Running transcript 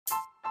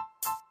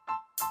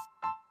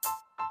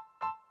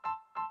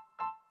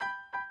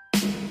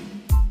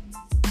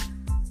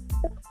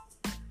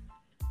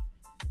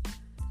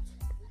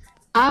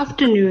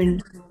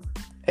Afternoon.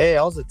 Hey,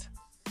 how's it?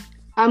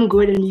 I'm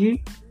good, and you?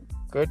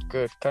 Good,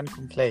 good. Can't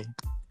complain.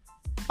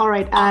 All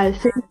right.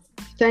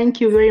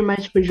 Thank you very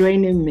much for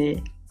joining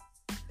me.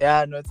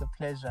 Yeah, no, it's a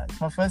pleasure. It's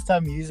my first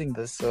time using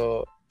this,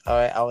 so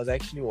I was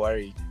actually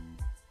worried.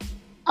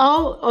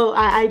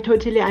 I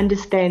totally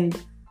understand. I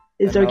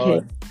It's okay.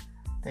 know.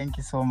 Thank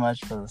you so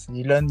much for this.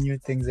 You learn new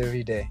things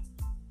every day.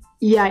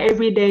 Yeah,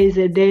 every day is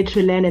a day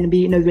to learn and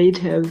be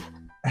innovative.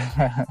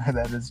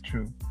 That is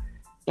true.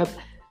 Yep.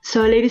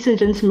 So, ladies and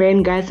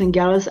gentlemen, guys and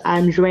girls,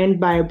 I'm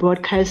joined by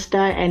broadcaster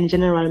and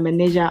general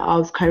manager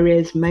of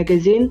Careers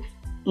Magazine,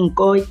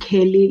 Nko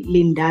Kelly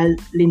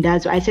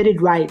Lindazo. I said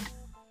it right.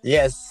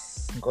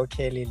 Yes, go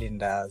Kelly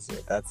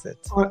Lindazo. That's it.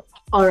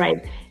 All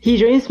right. He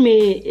joins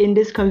me in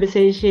this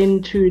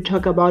conversation to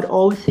talk about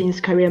all things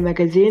Career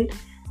Magazine.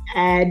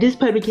 This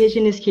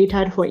publication is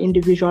catered for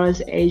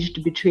individuals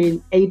aged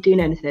between 18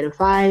 and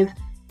 35,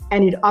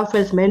 and it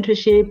offers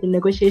mentorship,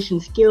 negotiation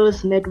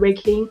skills,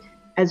 networking,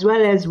 as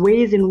well as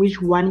ways in which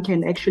one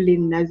can actually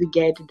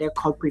navigate the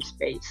corporate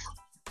space.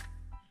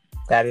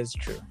 That is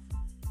true.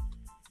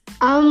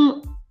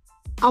 I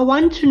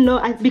want to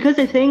know, because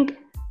I think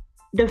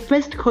the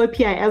first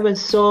copy I ever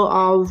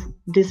saw of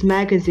this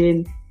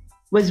magazine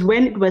was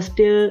when it was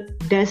still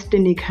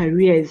Destiny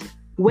Careers.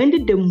 When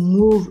did the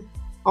move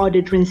or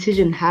the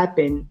transition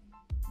happen?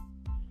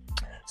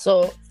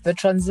 So the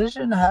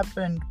transition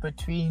happened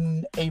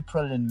between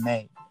April and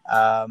May.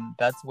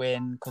 That's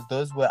when, because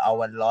those were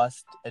our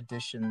last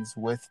editions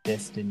with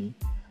Destiny.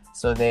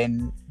 So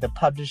then the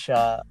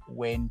publisher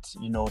went,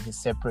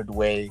 his separate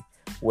way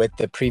with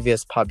the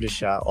previous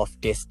publisher of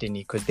Destiny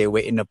because they were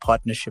in a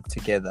partnership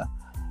together.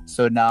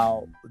 So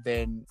now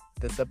then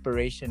the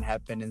separation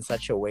happened in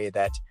such a way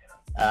that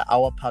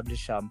our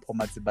publisher,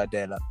 Mpoma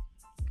Zibadela,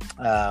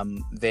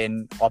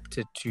 then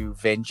opted to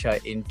venture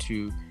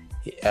into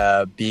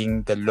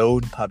being the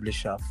lone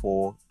publisher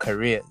for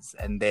Careers.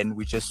 And then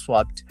we just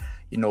swapped,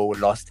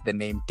 lost the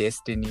name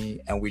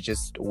Destiny and we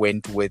just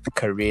went with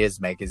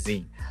Careers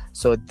Magazine.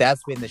 So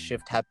that's when the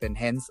shift happened.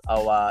 Hence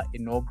our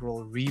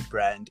inaugural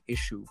rebrand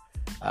issue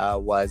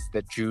was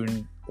the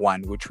June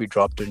one, which we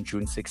dropped on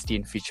June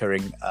 16,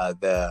 featuring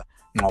the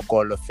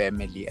Ngokolo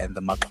family and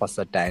the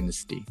Maxhosa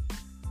dynasty.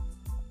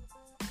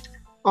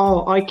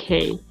 Oh,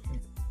 okay.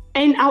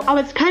 And I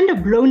was kind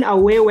of blown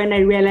away when I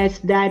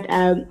realized that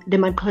the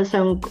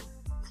Maxhosa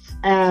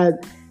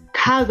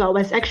cover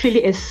was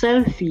actually a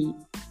selfie.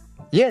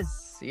 Yes.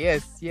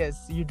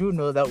 You do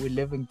know that we're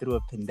living through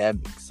a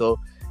pandemic. So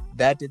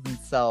that in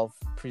itself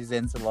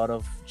presents a lot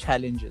of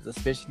challenges,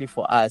 especially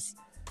for us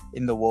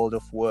in the world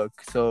of work.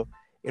 So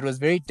it was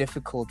very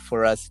difficult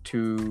for us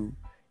to,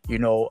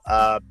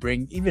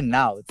 bring, even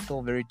now, it's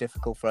still very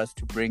difficult for us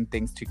to bring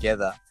things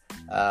together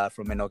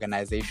from an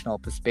organizational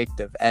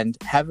perspective. And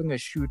having a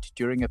shoot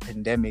during a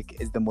pandemic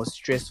is the most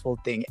stressful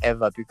thing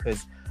ever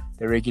because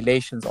the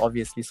regulations,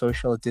 obviously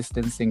social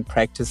distancing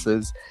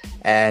practices,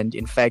 and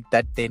in fact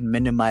that then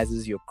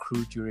minimizes your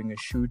crew during a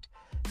shoot.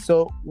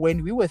 So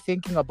when we were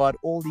thinking about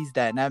all these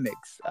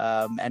dynamics,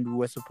 and we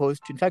were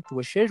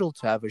scheduled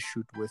to have a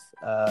shoot with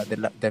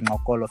the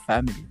Ngokolo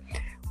family,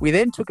 we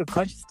then took a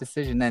conscious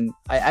decision, and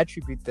I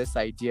attribute this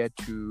idea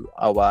to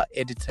our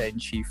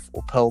editor-in-chief,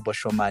 Upel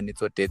Boshomani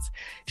Tsotets.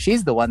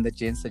 She's the one that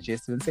Jane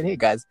suggested and said, hey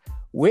guys,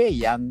 we're a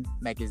young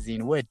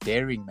magazine, we're a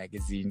daring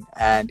magazine,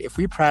 and if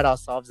we pride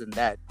ourselves in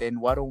that, then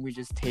why don't we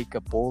just take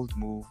a bold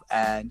move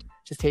and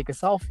just take a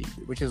selfie,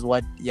 which is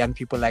what young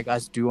people like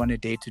us do on a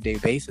day-to-day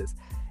basis.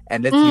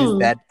 And let's use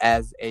that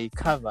as a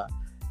cover.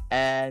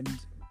 And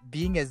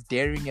being as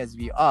daring as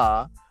we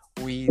are,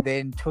 we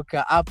then took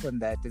her up on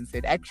that and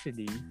said,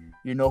 actually,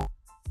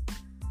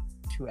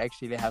 to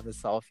actually have a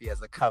selfie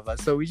as a cover.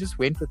 So we just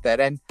went with that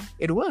and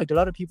it worked. A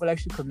lot of people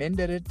actually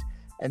commended it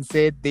and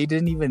said they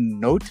didn't even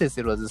notice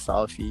it was a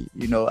selfie,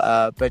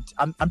 but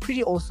I'm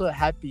pretty also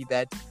happy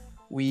that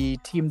we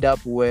teamed up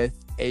with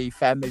a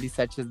family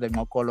such as the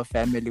Ngokolo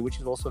family, which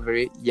is also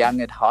very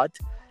young at heart.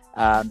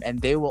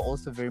 And they were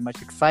also very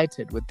much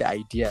excited with the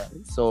idea.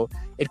 So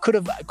it could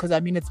have, because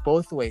it's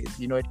both ways,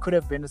 it could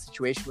have been a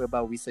situation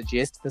whereby we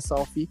suggest the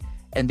selfie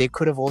and they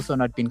could have also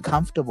not been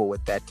comfortable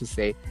with that to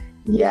say,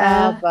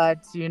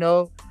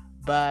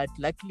 but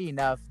luckily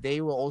enough,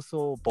 they were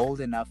also bold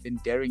enough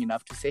and daring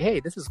enough to say, hey,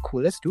 this is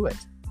cool, let's do it.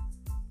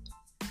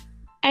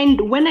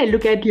 And when I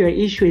look at your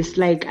issues,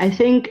 I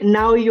think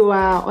now you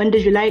are on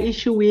the July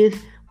issue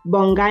with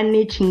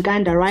Bongani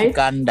Chinkanda, right?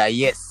 Chinkanda,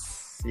 yes.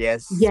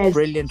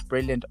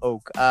 Brilliant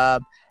oak.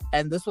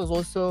 And this was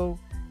also,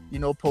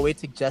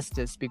 poetic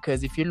justice,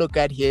 because if you look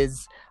at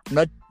his,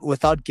 not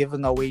without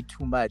giving away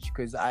too much,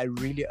 because I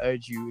really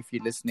urge you, if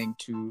you're listening,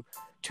 to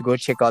go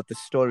check out the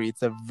story.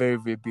 It's a very,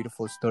 very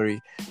beautiful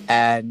story,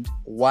 and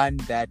one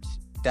that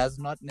does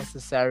not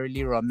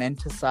necessarily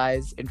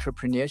romanticize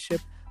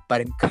entrepreneurship,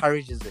 but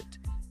encourages it.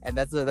 And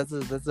that's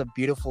a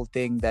beautiful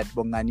thing that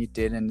Bongani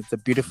did, and it's a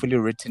beautifully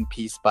written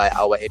piece by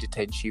our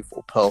editor-in-chief,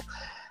 Upel.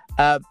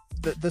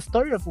 The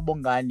story of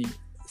Bongani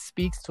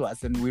speaks to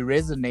us, and we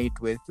resonate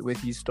with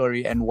his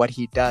story and what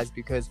he does,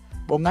 because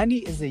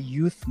Bongani is a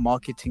youth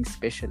marketing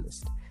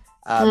specialist.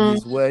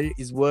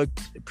 He's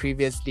worked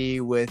previously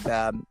with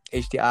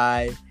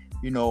HDI,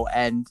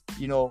 and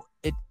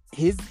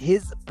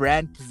his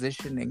brand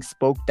positioning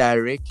spoke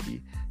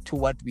directly to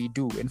what we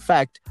do. In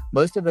fact,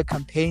 most of the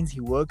campaigns he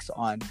works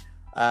on,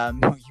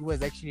 he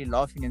was actually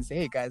laughing and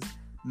saying, "Hey guys,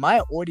 my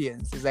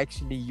audience is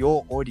actually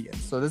your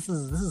audience, so this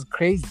is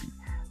crazy."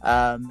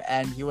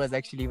 And he was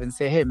actually even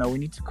saying, "Hey man, we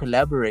need to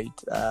collaborate."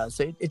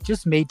 So it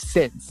just made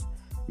sense,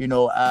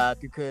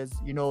 because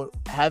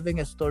having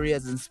a story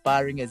as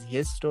inspiring as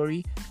his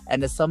story,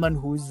 and as someone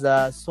who's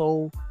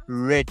so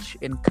rich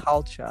in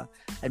culture.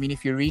 I mean,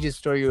 if you read his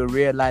story, you'll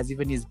realize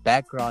even his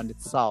background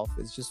itself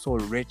is just so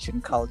rich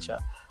in culture.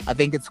 I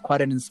think it's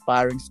quite an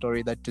inspiring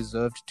story that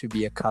deserved to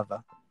be a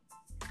cover.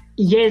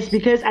 Yes,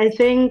 because I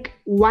think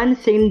one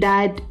thing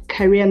that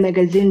Career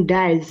Magazine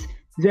does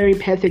very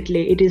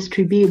perfectly, it is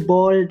to be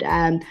bold,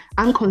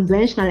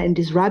 unconventional and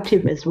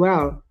disruptive as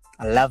well.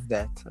 I love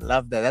that.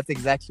 That's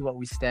exactly what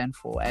we stand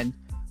for. And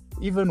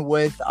even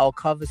with our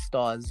cover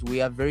stars,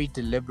 we are very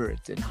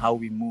deliberate in how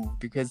we move,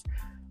 because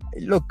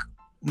look,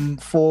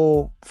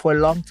 for a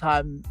long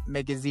time,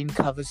 magazine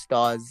cover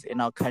stars in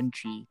our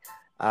country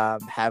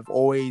have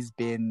always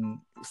been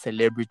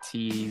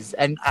celebrities,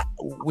 and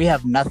we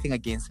have nothing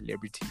against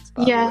celebrities,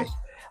 by the way.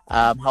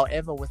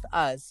 However, with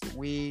us,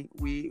 we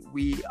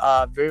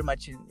are very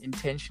much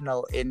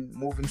intentional in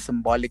moving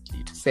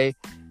symbolically to say,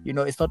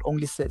 it's not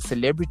only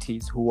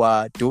celebrities who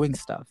are doing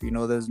stuff.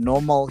 There's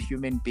normal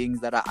human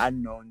beings that are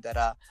unknown, that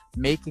are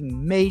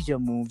making major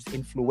moves,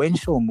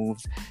 influential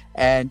moves,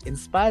 and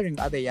inspiring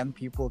other young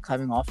people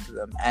coming after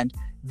them. And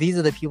these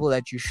are the people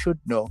that you should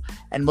know.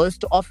 And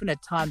most often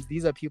at times,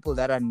 these are people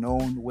that are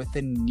known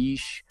within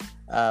niche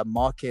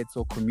markets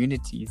or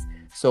communities.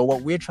 So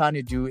what we're trying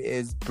to do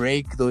is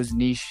break those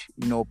niche,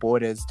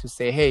 borders to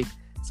say, hey,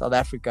 South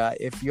Africa,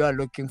 if you are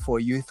looking for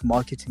a youth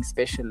marketing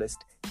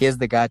specialist, here's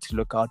the guy to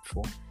look out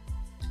for.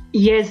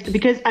 Yes,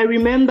 because I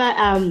remember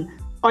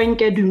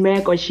Oinke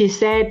Dumeko, she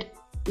said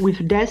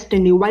with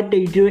Destiny, what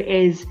they do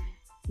is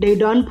they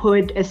don't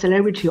put a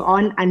celebrity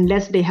on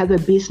unless they have a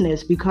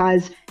business,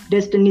 because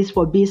Destiny is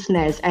for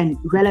business and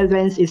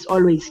relevance is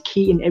always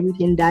key in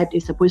everything that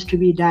is supposed to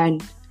be done.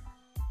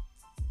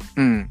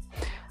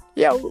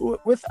 Yeah,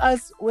 with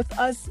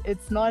us,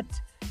 it's not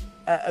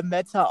a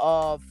matter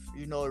of,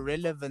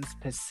 relevance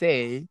per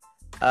se.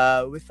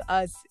 With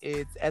us,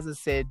 it's, as I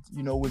said,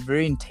 we're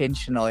very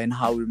intentional in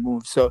how we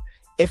move. So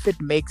if it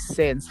makes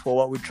sense for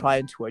what we're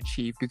trying to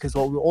achieve, because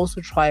what we also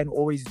try and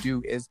always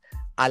do is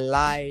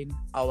align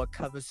our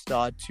cover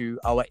star to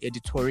our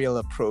editorial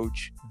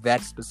approach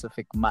that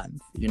specific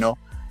month,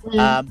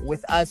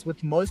 With us,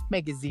 with most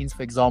magazines,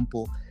 for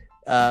example,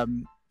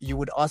 you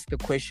would ask the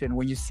question,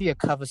 when you see a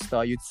cover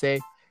star, you'd say,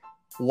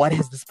 what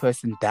has this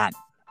person done,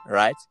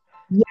 right?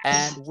 Yes.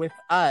 And with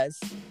us,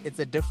 it's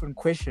a different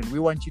question. We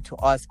want you to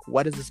ask,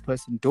 what is this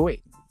person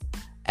doing?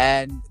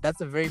 And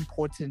that's a very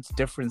important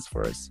difference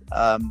for us,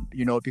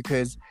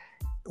 because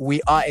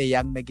we are a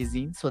young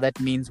magazine. So that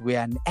means we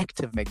are an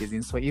active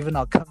magazine. So even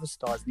our cover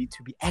stars need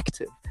to be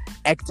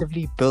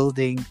actively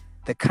building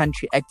the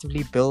country,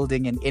 actively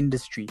building an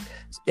industry,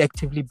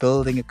 actively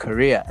building a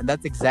career. And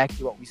that's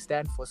exactly what we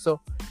stand for. So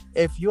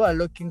if you are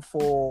looking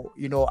for,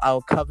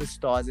 our cover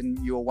stars, and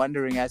you're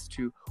wondering as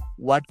to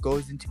what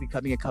goes into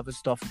becoming a cover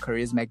star for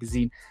Careers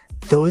Magazine,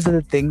 those are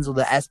the things or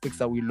the aspects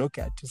that we look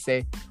at to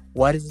say,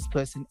 what is this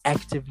person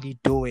actively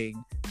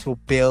doing to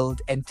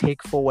build and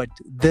take forward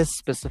this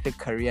specific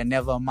career,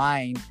 never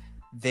mind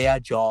their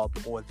job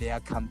or their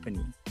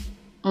company.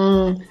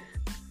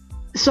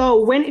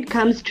 So when it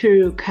comes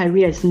to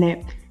careers,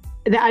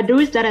 there are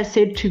those that are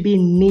said to be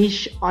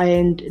niche,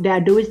 and there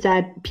are those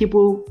that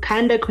people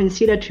kind of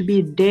consider to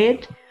be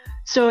dead.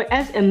 So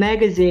as a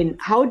magazine,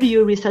 how do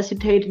you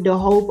resuscitate the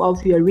hope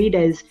of your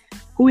readers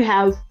who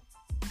have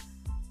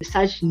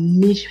such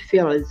niche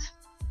fields?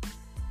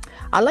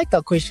 I like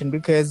that question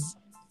because,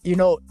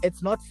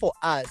 it's not for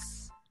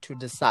us to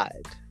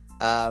decide.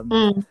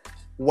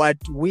 What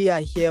we are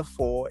here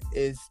for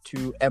is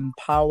to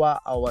empower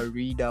our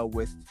reader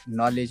with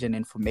knowledge and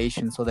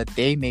information so that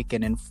they make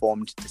an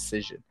informed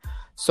decision.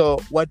 So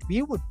what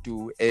we would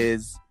do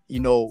is,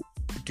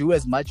 do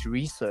as much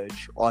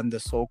research on the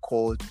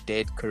so-called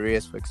dead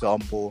careers, for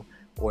example,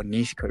 or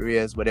niche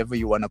careers, whatever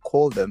you want to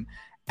call them,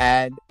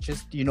 and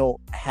just,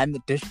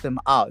 dish them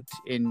out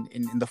in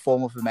the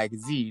form of a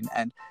magazine.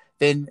 And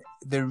then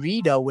the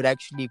reader would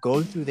actually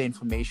go through the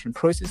information,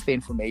 process the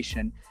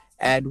information,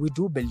 and we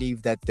do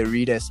believe that the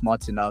reader is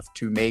smart enough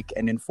to make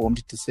an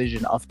informed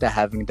decision after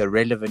having the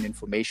relevant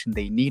information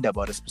they need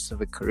about a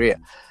specific career.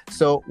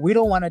 So we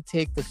don't want to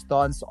take the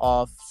stance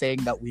of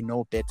saying that we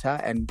know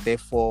better and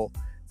therefore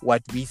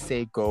what we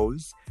say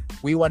goes.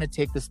 We want to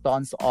take the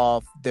stance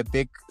of the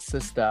big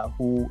sister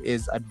who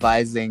is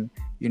advising,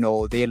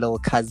 their little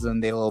cousin,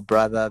 their little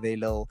brother, their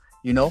little,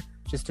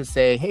 just to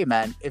say, hey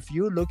man, if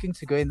you're looking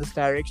to go in this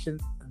direction,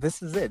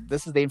 this is it.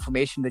 This is the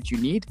information that you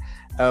need.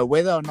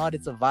 Whether or not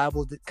it's a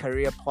viable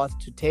career path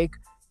to take,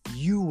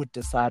 you would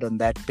decide on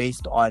that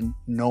based on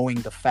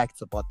knowing the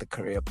facts about the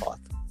career path.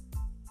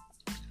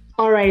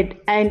 All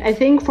right. And I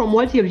think from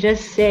what you've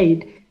just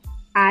said,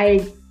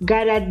 I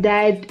gathered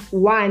that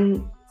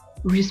one,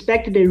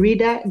 respect the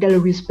reader, they'll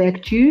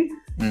respect you.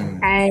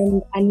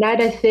 And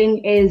another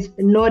thing is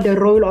know the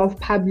role of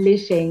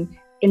publishing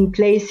in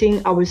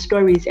placing our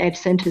stories at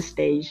center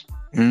stage.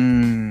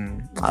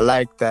 I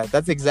like that.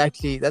 That's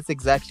exactly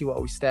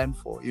what we stand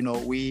for.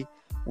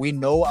 We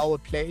know our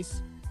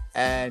place,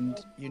 and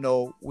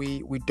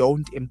we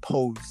don't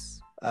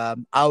impose.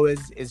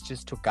 Ours is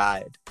just to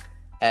guide,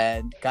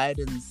 and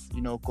guidance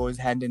goes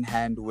hand in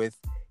hand with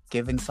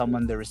giving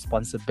someone the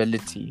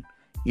responsibility.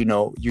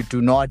 You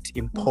do not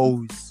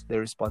impose the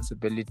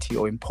responsibility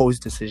or impose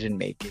decision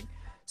making.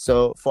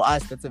 So for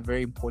us, that's a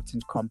very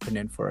important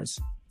component for us.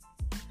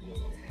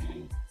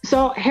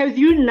 So have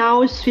you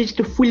now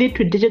switched fully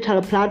to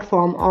digital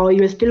platform, or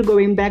you're still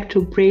going back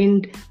to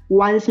print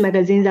once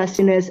magazines are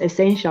seen as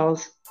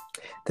essentials?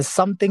 There's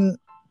something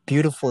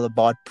beautiful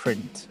about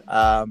print.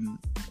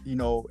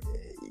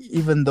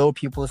 Even though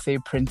people say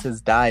print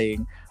is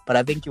dying, but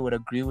I think you would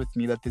agree with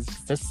me that there's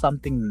just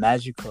something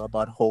magical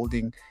about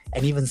holding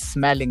and even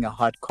smelling a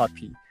hard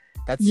copy.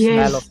 That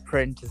smell of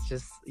print is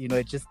just,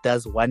 it just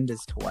does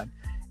wonders to one.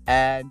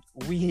 And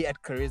we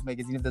at Careers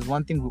Magazine, if there's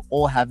one thing we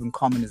all have in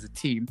common as a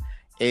team,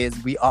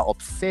 is we are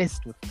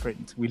obsessed with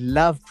print. We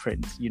love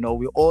print.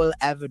 We're all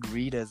avid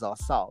readers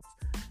ourselves.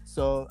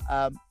 So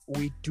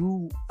we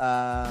do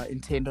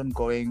intend on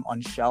going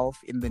on shelf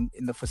in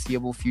the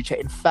foreseeable future.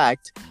 In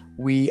fact,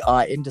 we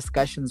are in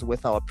discussions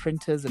with our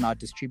printers and our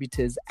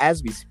distributors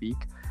as we speak.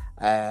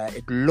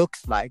 It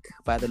looks like,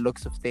 by the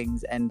looks of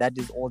things, and that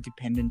is all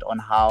dependent on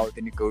how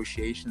the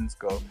negotiations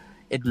go.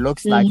 It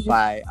looks like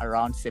by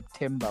around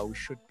September we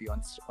should be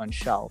on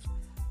shelf.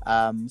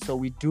 So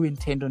we do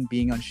intend on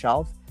being on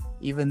shelf,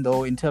 even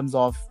though in terms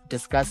of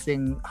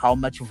discussing how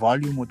much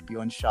volume would be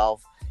on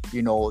shelf,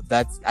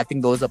 I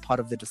think those are part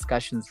of the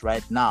discussions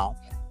right now.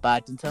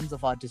 But in terms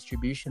of our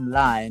distribution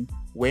line,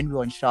 when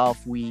we're on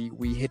shelf,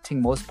 we're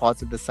hitting most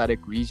parts of the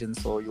SADC region.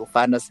 So you'll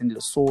find us in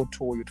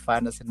Lesotho, you'd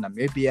find us in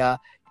Namibia,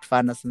 you'd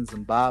find us in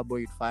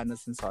Zimbabwe, you'd find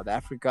us in South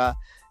Africa.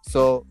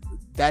 So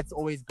that's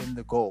always been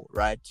the goal,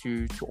 right?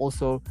 To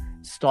also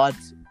start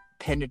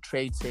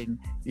penetrating,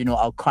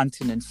 our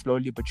continent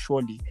slowly but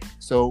surely.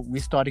 So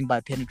we're starting by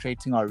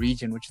penetrating our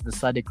region, which is the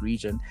SADC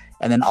region,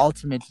 and then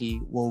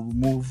ultimately we'll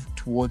move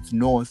towards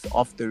north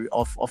of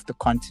the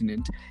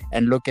continent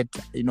and look at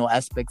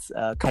aspects,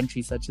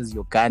 countries such as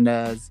your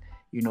Ghanas,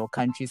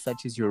 countries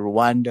such as your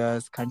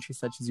Rwandas, countries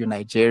such as your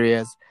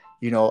Nigerias,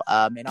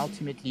 and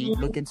ultimately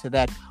look into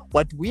that.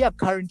 What we are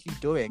currently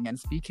doing, and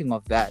speaking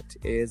of that,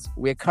 is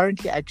we're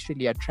currently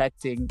actually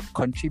attracting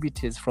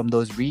contributors from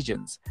those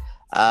regions.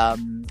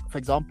 For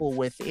example,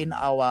 within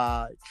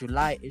our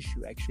July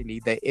issue,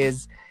 actually, there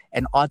is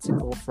an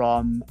article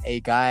from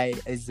a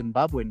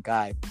Zimbabwean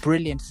guy,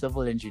 brilliant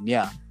civil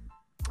engineer.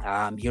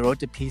 He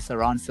wrote a piece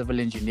around civil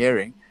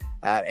engineering,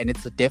 and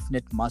it's a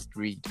definite must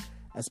read,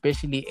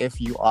 especially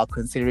if you are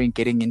considering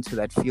getting into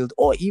that field,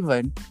 or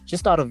even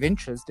just out of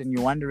interest and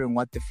you're wondering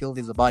what the field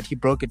is about. He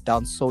broke it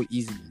down so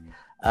easily.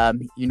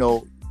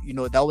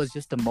 That was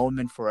just a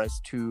moment for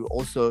us to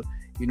also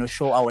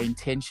show our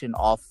intention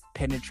of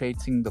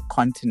penetrating the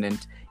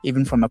continent,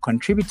 even from a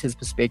contributor's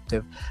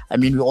perspective. I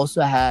mean, we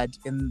also had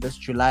in this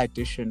July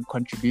edition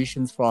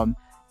contributions from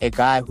a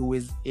guy who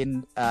is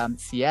in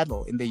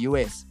Seattle in the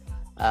US.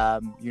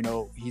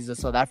 He's a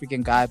South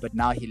African guy, but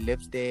now he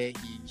lives there.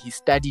 He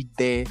studied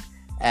there,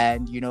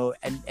 and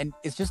and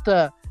it's just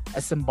a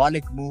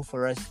symbolic move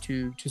for us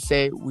to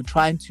say we're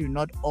trying to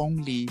not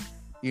only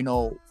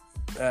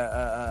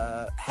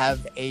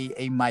have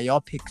a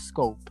myopic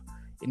scope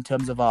in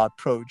terms of our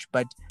approach,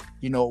 but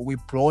we're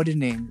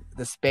broadening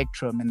the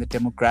spectrum and the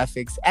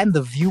demographics and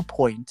the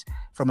viewpoint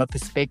from a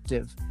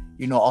perspective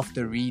of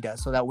the reader,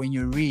 so that when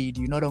you read,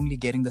 you're not only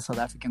getting the South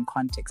African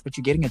context, but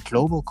you're getting a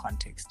global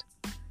context.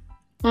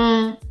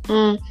 And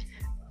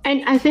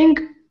I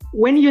think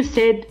when you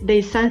said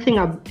there's something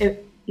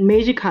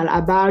magical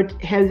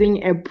about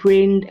having a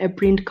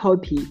print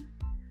copy,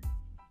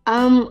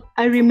 I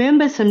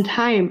remember some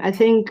time, I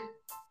think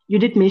you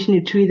did mention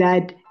it too,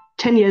 that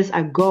 10 years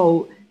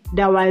ago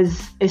there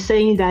was a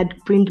saying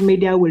that print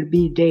media will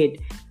be dead.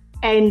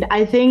 And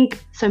I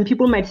think some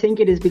people might think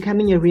it is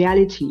becoming a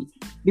reality,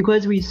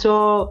 because we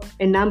saw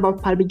a number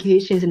of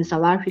publications in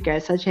South Africa,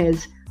 such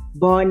as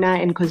Bona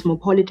and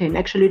Cosmopolitan,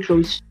 actually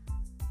close.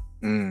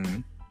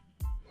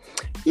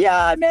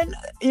 Yeah, I mean,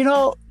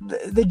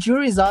 the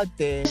jury's out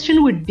there. The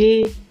question would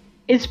be,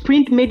 is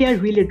print media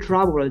really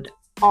troubled?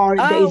 Or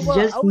I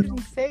wouldn't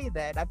say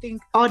that. I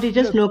think, or there's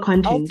just no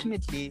content.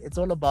 Ultimately, it's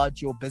all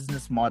about your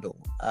business model.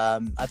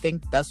 I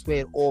think that's where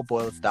it all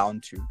boils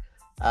down to.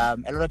 A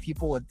lot of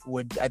people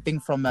would I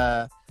think from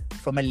a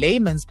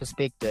layman's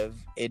perspective,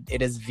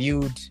 it is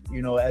viewed,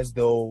 as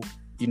though,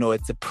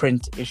 it's a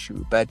print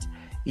issue. But,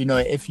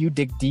 if you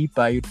dig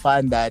deeper, you'd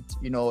find that,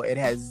 it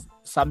has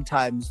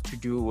sometimes to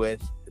do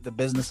with the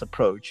business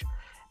approach.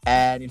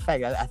 And in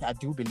fact, I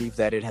do believe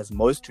that it has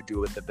most to do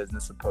with the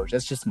business approach.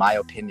 That's just my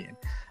opinion.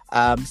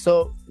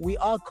 So we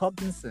are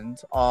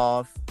cognizant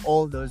of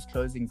all those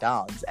closing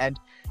downs. And,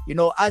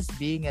 us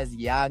being as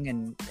young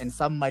and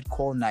some might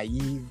call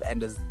naive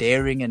and as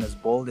daring and as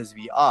bold as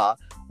we are,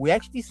 we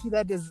actually see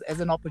that as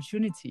an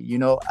opportunity.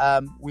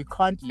 We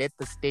can't let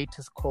the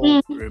status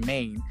quo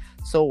remain.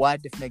 So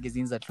what if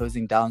magazines are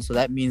closing down? So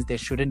that means there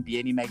shouldn't be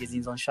any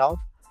magazines on shelf.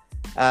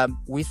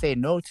 We say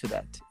no to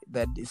that.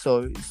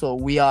 So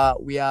we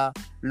are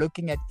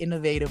looking at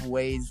innovative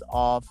ways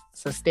of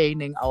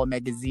sustaining our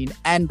magazine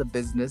and the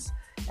business,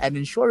 and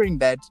ensuring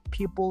that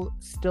people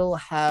still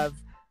have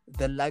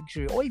the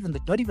luxury, or even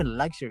not even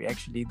luxury,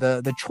 actually,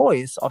 the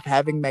choice of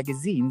having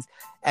magazines,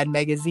 and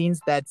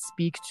magazines that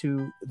speak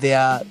to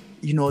their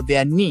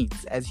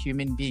needs as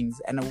human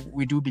beings. And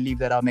we do believe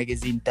that our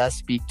magazine does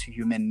speak to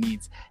human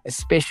needs,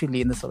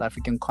 especially in the South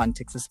African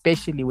context,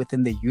 especially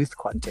within the youth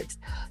context.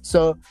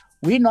 So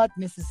we're not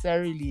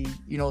necessarily,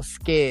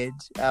 scared,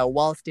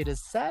 whilst it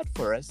is sad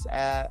for us.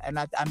 And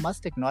I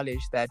must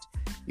acknowledge that,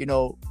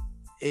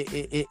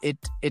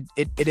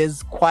 it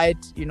is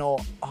quite,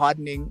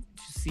 heartening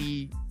to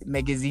see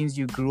magazines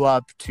you grew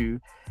up to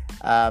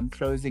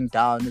closing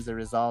down as a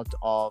result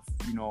of,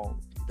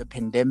 the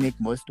pandemic,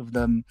 most of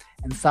them,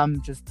 and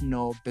some just,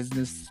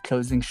 business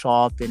closing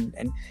shop.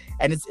 And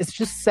it's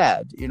just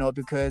sad,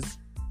 because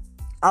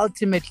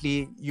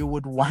ultimately you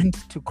would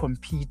want to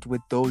compete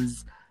with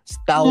those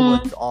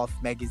stalwarts of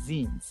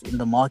magazines in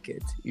the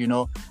market,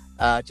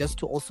 just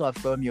to also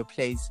affirm your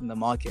place in the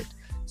market.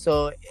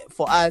 So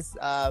for us,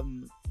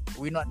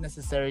 we're not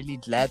necessarily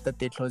glad that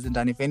they're closing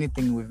down. If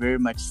anything, we're very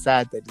much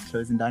sad that it's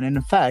closing down. And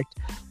in fact,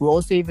 we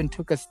also even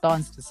took a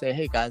stance to say,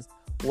 hey guys,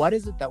 what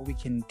is it that we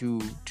can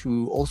do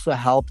to also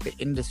help the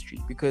industry?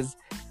 Because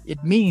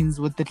it means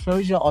with the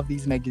closure of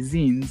these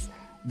magazines,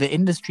 the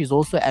industry is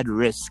also at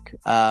risk,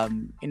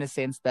 in a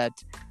sense that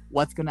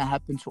what's going to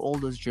happen to all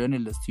those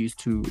journalists who used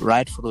to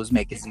write for those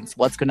magazines?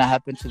 What's going to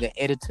happen to the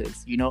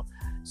editors,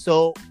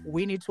 So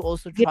we need to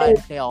also try and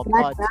play our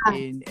part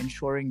in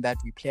ensuring that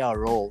we play our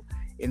role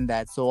in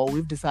that. So what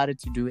we've decided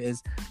to do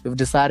is we've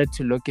decided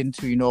to look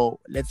into,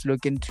 let's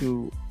look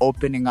into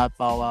opening up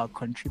our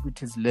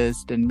contributors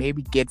list and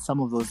maybe get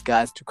some of those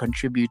guys to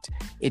contribute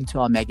into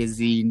our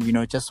magazine,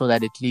 just so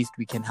that at least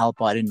we can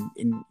help out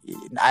in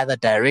either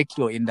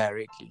directly or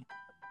indirectly.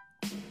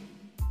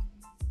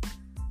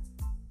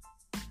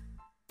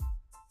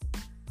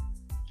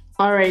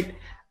 All right.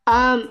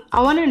 I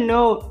want to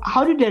know,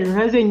 how do the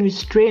revenue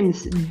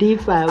streams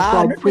differ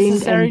for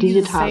print and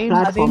digital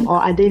platform,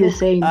 or are they the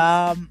same?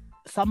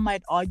 Some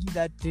might argue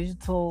that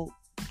digital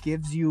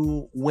gives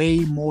you way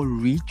more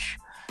reach,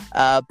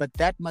 but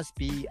that must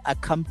be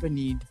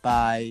accompanied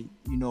by,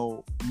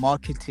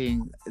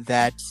 marketing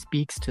that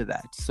speaks to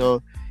that.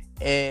 So,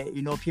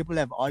 people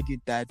have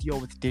argued that,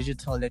 with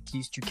digital, at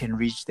least you can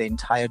reach the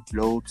entire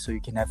globe. So you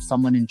can have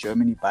someone in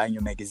Germany buying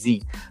your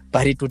magazine,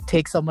 but it would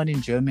take someone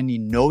in Germany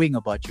knowing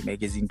about your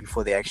magazine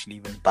before they actually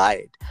even buy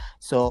it.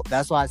 So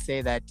that's why I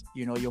say that,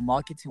 your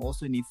marketing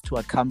also needs to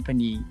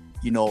accompany,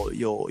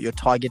 your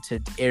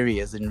targeted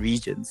areas and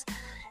regions.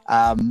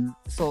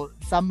 So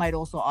some might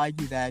also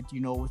argue that,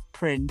 with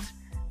print,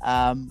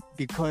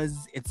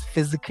 because it's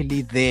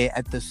physically there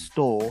at the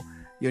store,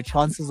 your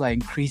chances are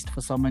increased for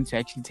someone to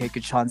actually take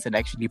a chance and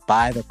actually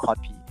buy the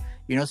copy.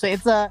 So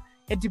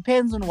it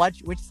depends on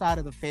which side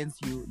of the fence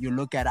you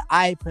look at.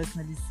 I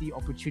personally see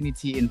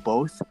opportunity in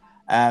both.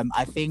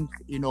 I think,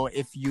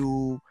 if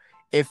you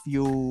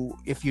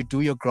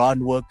do your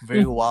groundwork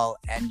very well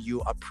and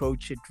you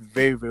approach it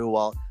very, very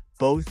well,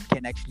 both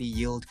can actually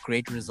yield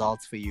great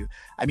results for you.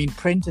 I mean,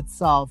 print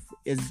itself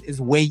is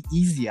way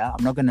easier.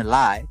 I'm not going to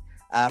lie.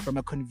 From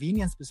a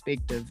convenience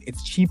perspective,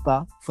 it's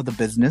cheaper for the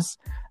business.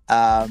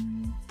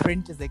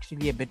 Print is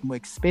actually a bit more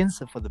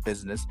expensive for the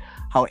business.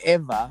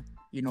 However,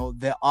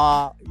 there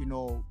are,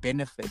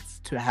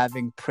 benefits to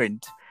having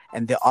print,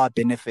 and there are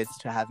benefits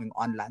to having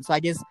online. So I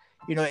guess,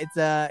 it's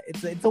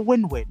a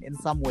win-win in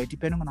some way,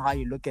 depending on how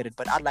you look at it.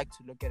 But I'd like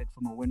to look at it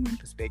from a win-win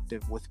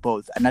perspective with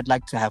both. And I'd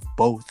like to have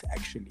both,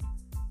 actually.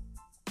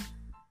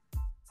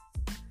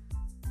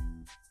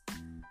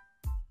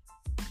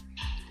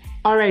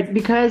 All right,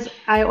 because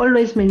I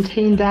always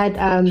maintain that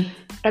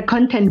a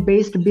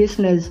content-based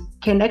business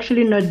can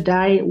actually not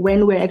die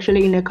when we're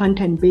actually in a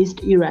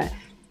content-based era.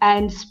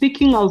 And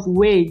speaking of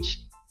which,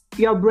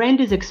 your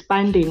brand is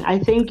expanding. I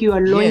think you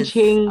are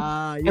launching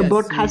a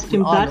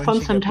broadcasting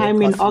platform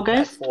sometime in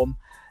August.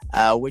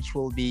 Which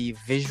will be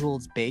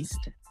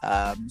visuals-based.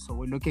 So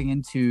we're looking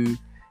into,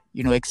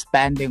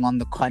 expanding on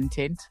the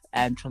content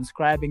and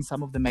transcribing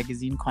some of the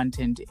magazine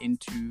content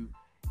into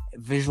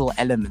visual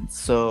elements.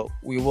 So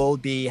we will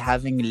be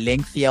having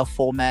lengthier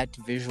format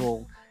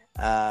visual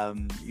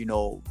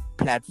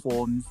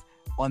platforms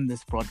on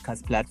this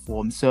broadcast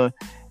platform. So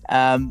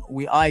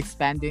we are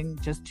expanding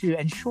just to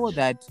ensure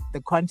that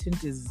the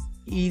content is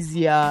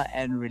easier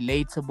and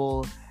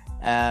relatable,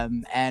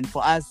 and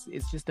for us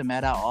it's just a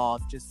matter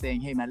of just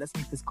saying, hey man, let's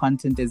make this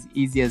content as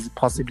easy as it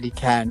possibly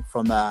can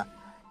from a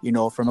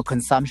from a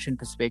consumption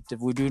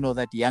perspective, we do know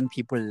that young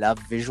people love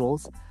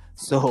visuals.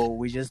 So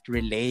we're just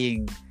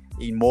relaying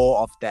in more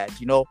of that,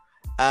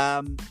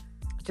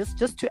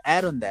 just to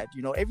add on that,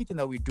 everything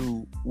that we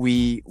do,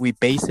 we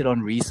base it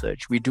on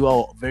research. We do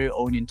our very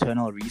own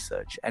internal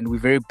research, and we're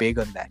very big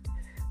on that.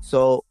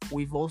 So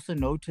we've also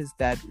noticed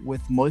that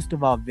with most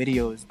of our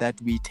videos that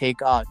we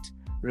take out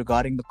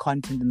regarding the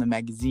content in the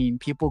magazine,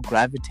 people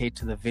gravitate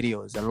to the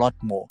videos a lot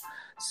more.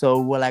 So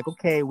we're like,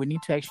 okay, we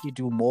need to actually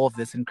do more of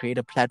this and create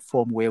a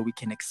platform where we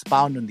can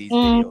expound on these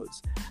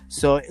videos.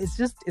 So it's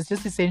just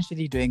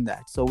essentially doing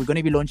that. So we're going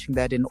to be launching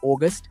that in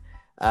August.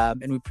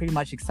 And we're pretty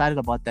much excited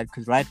about that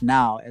because right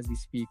now, as we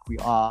speak, we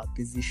are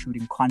busy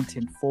shooting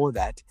content for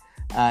that.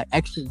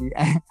 Actually,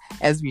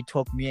 as we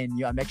talk, me and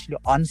you, I'm actually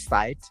on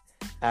site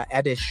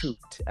at a shoot.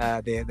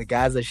 The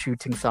guys are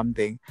shooting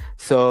something.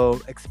 So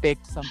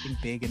expect something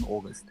big in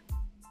August.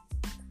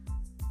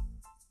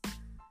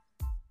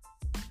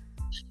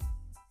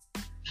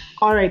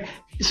 All right.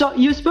 So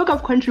you spoke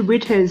of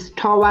contributors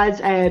towards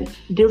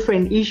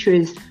different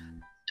issues.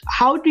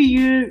 How do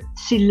you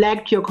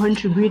select your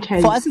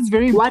contributors? For us, it's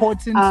very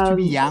important to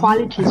be young. What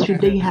qualities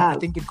should they have? I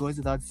think it goes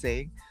without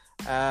saying.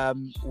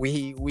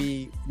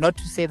 We not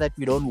to say that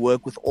we don't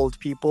work with old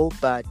people,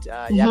 but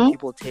young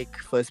people take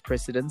first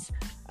precedence,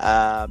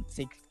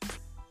 take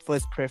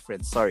first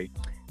preference. Sorry,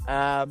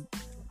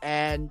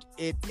 and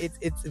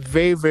it's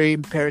very, very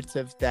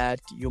imperative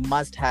that you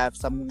must have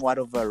somewhat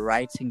of a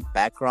writing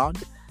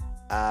background.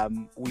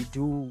 We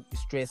do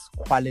stress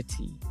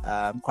quality.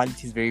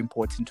 Quality is very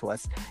important to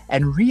us.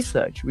 And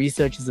research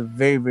is a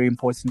very, very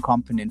important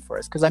component for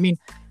us. Because,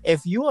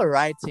 if you are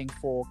writing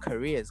for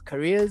careers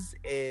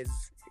is,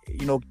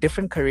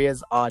 different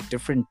careers are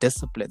different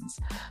disciplines.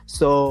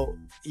 So,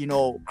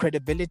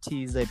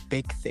 credibility is a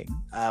big thing.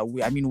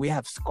 We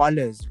have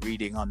scholars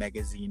reading our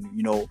magazine,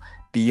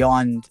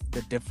 beyond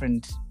the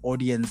different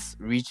audience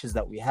reaches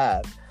that we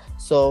have.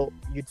 So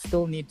you'd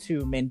still need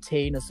to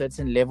maintain a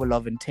certain level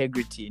of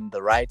integrity in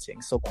the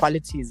writing. So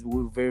quality is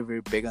very,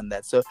 very big on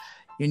that. So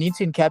you need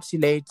to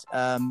encapsulate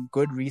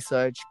good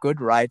research,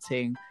 good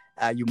writing.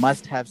 You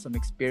must have some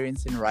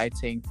experience in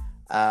writing,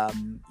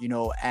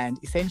 and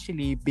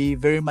essentially be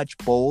very much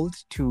bold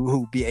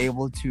to be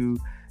able to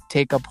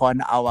take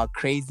upon our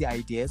crazy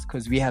ideas,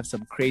 because we have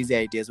some crazy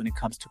ideas when it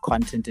comes to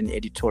content and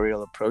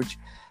editorial approach.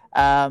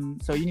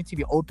 So you need to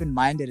be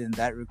open-minded in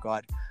that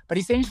regard. But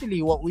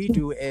essentially what we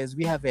do is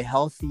we have a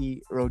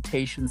healthy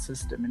rotation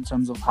system in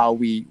terms of how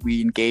we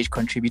engage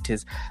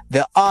contributors.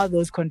 There are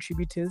those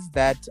contributors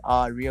that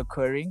are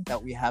reoccurring,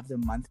 that we have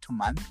them month to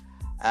month.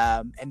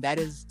 And that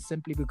is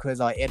simply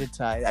because our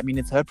editor,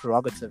 it's her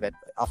prerogative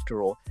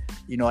after all.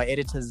 Our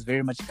editor is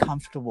very much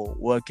comfortable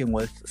working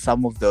with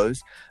some of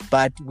those.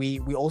 But we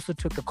also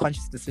took a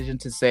conscious decision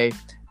to say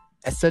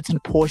a certain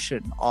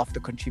portion of the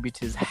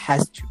contributors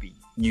has to be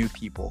new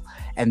people,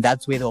 and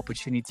that's where the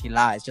opportunity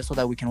lies, just so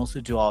that we can also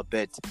do our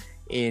bit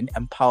in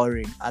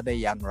empowering other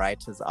young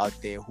writers out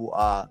there who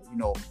are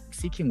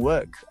seeking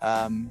work,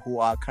 who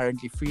are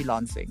currently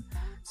freelancing.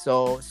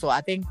 So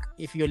I think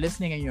if you're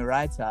listening and you're a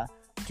writer,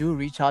 do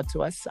reach out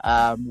to us.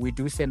 We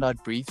do send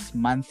out briefs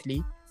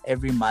monthly,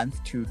 every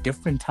month, to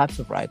different types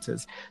of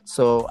writers.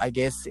 So I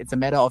guess it's a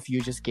matter of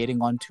you just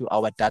getting onto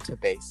our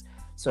database.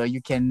 So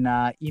you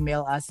can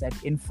email us at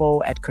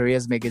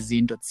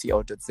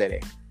info@careersmagazine.co.za.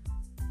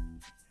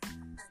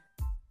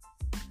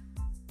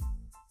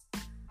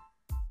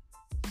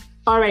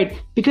 All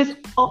right, because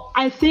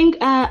I think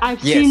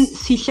I've seen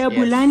Sihle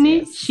Bulani.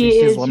 Yes. She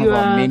is one your of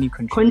our many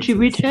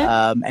contributor.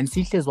 And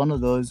Sihle is one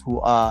of those who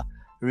are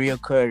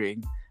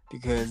reoccurring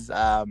because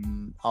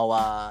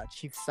our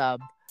chief sub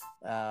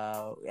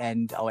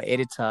and our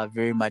editor are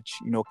very much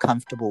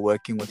comfortable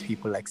working with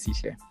people like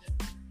Sihle.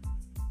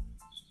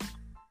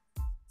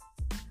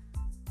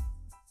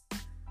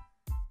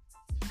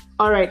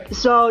 All right.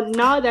 So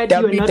now that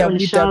you're not on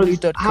shelves,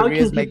 how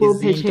can people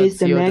purchase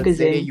the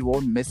magazine? You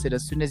won't miss it.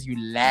 As soon as you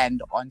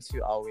land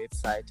onto our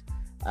website,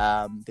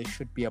 there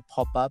should be a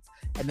pop-up.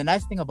 And the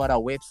nice thing about our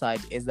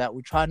website is that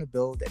we're trying to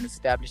build and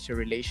establish a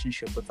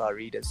relationship with our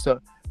readers. So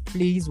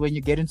please, when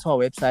you get into our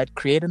website,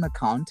 create an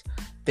account.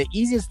 The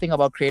easiest thing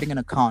about creating an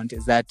account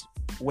is that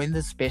when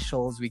the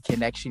specials, we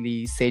can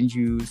actually send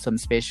you some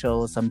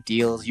specials, some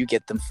deals. You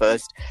get them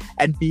first.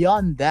 And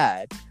beyond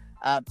that,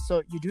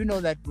 so you do know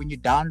that when you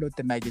download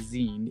the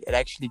magazine, it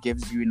actually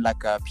gives you in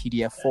like a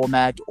PDF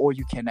format, or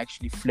you can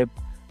actually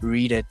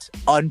read it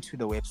onto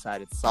the website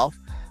itself.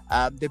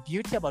 The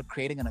beauty about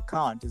creating an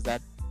account is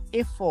that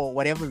if for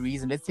whatever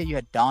reason, let's say you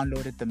had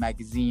downloaded the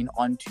magazine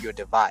onto your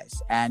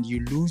device and you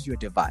lose your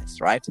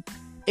device, right?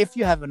 If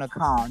you have an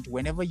account,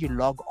 whenever you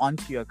log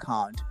onto your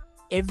account,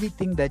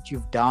 everything that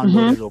you've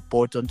downloaded or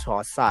bought onto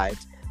our site,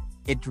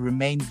 it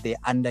remains there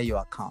under your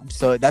account.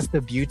 So that's the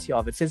beauty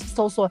of it. So it's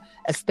also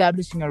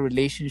establishing a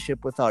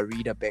relationship with our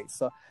reader base.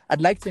 So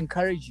I'd like to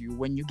encourage you,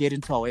 when you get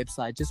into our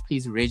website, just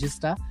please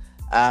register.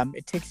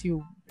 It takes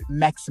you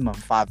maximum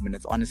 5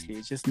 minutes, honestly.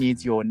 It just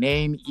needs your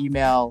name,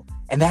 email,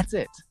 and that's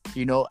it,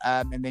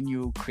 and then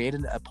you create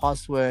a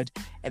password,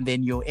 and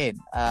then you're in.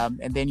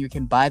 And then you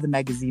can buy the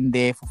magazine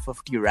there for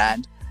 50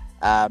 Rand.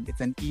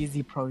 It's an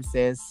easy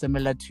process,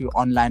 similar to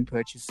online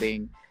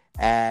purchasing.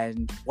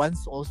 And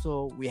once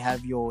also we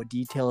have your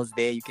details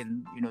there, you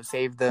can,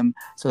 save them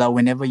so that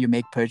whenever you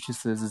make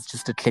purchases, it's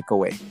just a click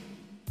away.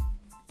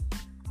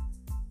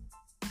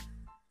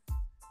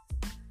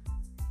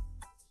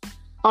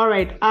 All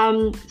right.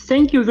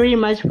 Thank you very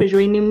much for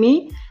joining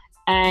me,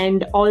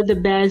 and all the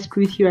best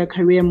with your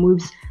career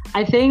moves.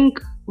 I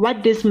think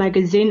what this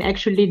magazine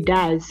actually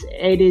does,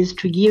 it is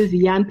to give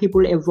young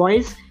people a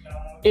voice.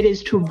 It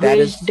is to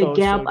bridge the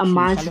gap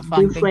amongst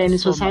different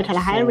societal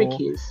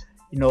hierarchies.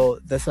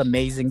 This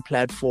amazing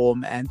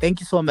platform. And thank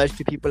you so much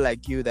to people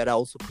like you that are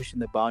also pushing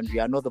the boundary.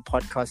 I know the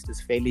podcast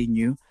is fairly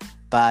new,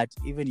 but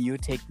even you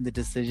taking the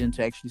decision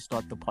to actually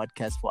start the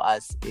podcast for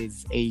us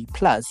is a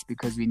plus,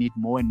 because we need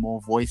more and more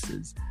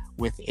voices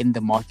within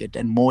the market,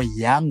 and more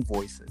young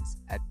voices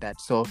at that.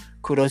 So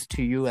kudos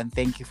to you, and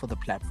thank you for the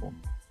platform.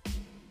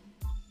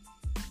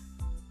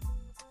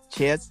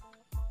 Cheers.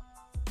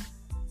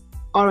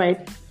 All right.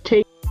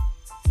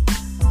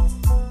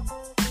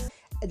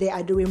 They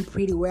are doing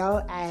pretty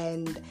well,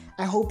 and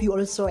I hope you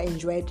also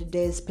enjoyed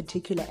this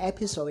particular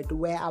episode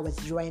where I was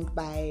joined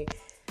by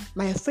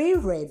my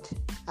favorite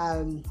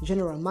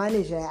general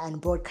manager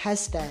and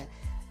broadcaster,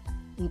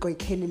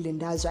 Nkokheli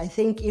Lindazo. I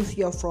think if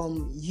you're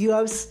from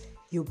US,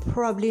 you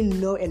probably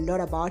know a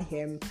lot about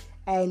him,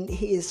 and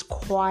he is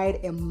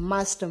quite a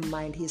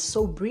mastermind. He's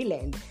so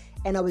brilliant,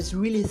 and I was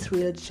really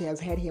thrilled to have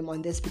had him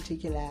on this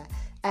particular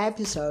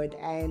episode.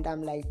 And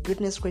I'm like,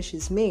 goodness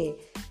gracious me,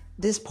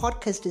 this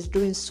podcast is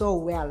doing so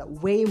well,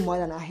 way more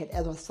than I had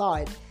ever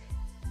thought.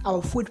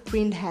 Our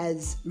footprint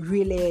has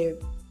really,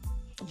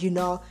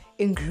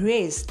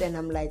 increased, and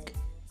I'm like,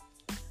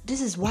 this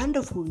is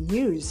wonderful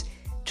news.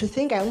 To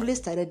think I only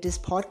started this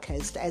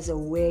podcast as a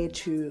way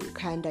to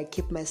kind of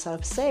keep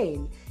myself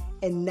sane.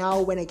 And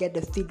now when I get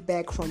the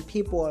feedback from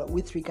people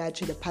with regard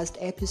to the past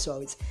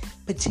episodes,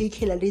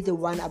 particularly the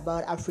one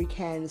about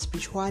African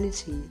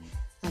spirituality,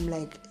 I'm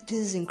like, this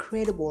is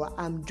incredible.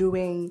 I'm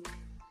doing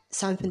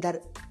something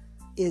that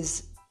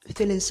is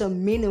feeling so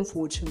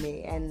meaningful to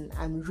me, and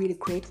I'm really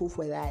grateful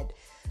for that.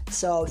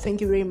 So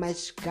thank you very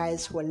much,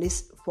 guys, for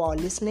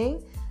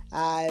listening.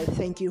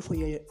 Thank you for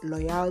your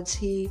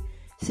loyalty.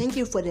 Thank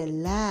you for the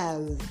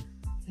love,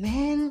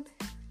 man.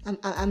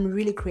 I'm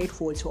really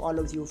grateful to all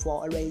of you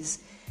for always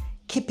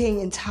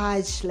keeping in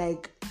touch,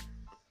 like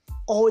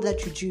all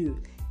that you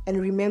do. And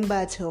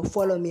remember to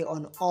follow me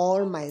on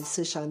all my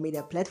social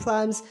media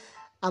platforms.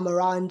 I'm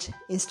around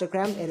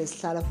Instagram, it is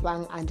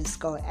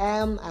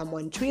Hlalefang_M. I'm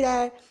on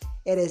Twitter,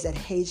 it is at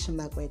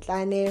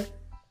HMakwetlane.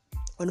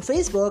 On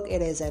Facebook,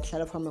 it is at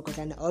Hlalefang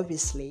Makwetlane,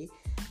 obviously.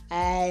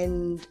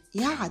 And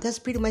yeah, that's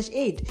pretty much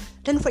it.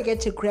 Don't forget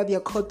to grab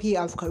your copy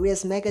of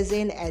Careers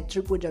Magazine at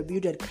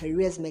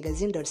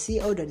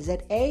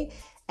www.careersmagazine.co.za.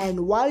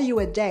 And while you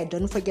are there,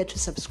 don't forget to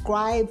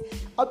subscribe,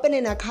 open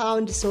an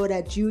account so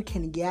that you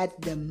can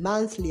get the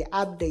monthly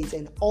updates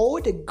and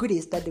all the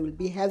goodies that they will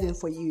be having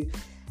for you.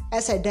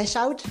 As I dash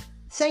out,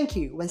 thank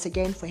you once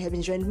again for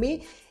having joined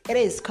me. It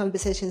is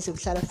Conversations with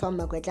Hlalefang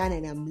Makwetlane,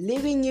 and I'm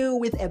leaving you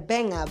with a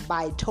banger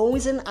by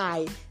Tones and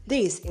I.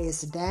 This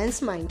is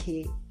Dance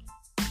Monkey.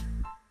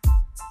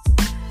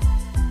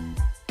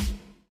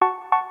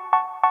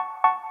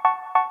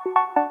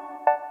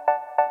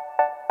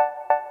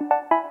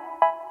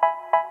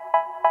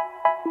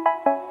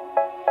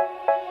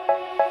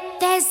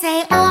 They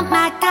say, oh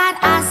my God,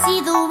 I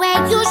see the way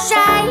you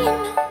shine.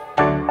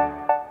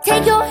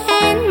 Take your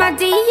hand, my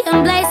dear,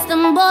 and place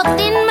them both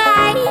in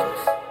mine.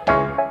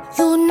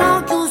 You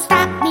know you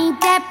stopped me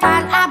dead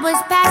while I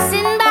was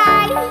passing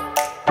by.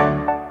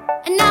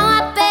 And now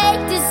I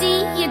beg to see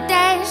you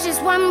dance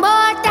just one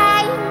more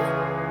time.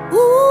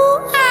 Ooh,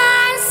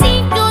 I see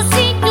you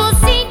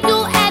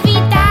every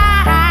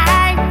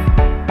time.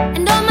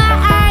 And oh my,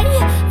 I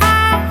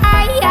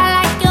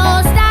like your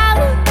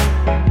style.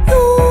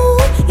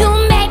 You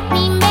make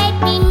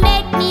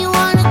me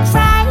wanna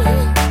cry.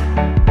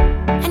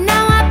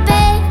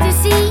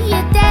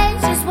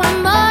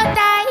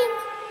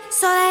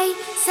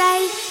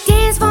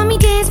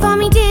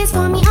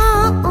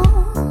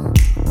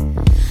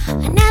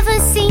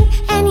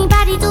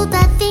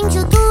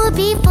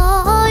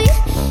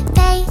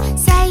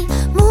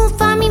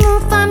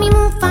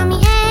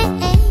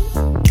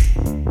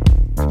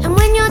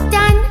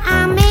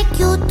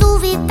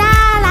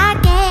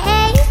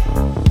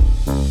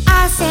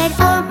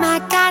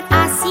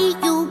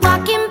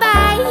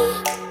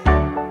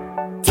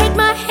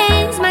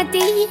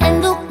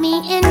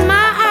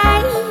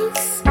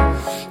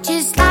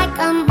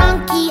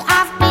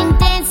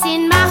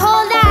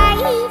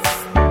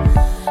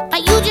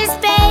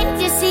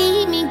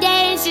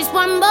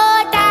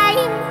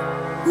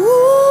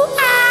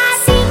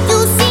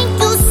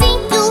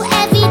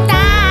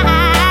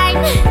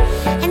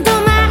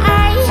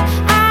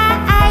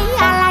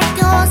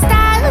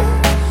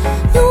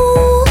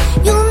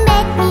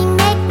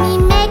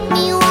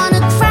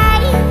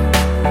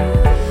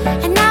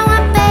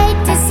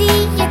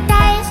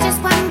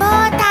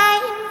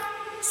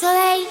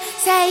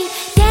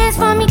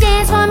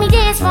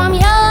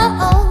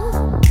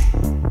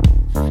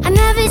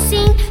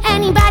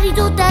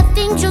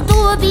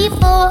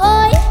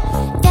 before.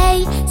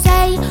 They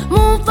say,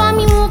 move for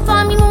me, move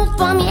for me, move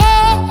for me.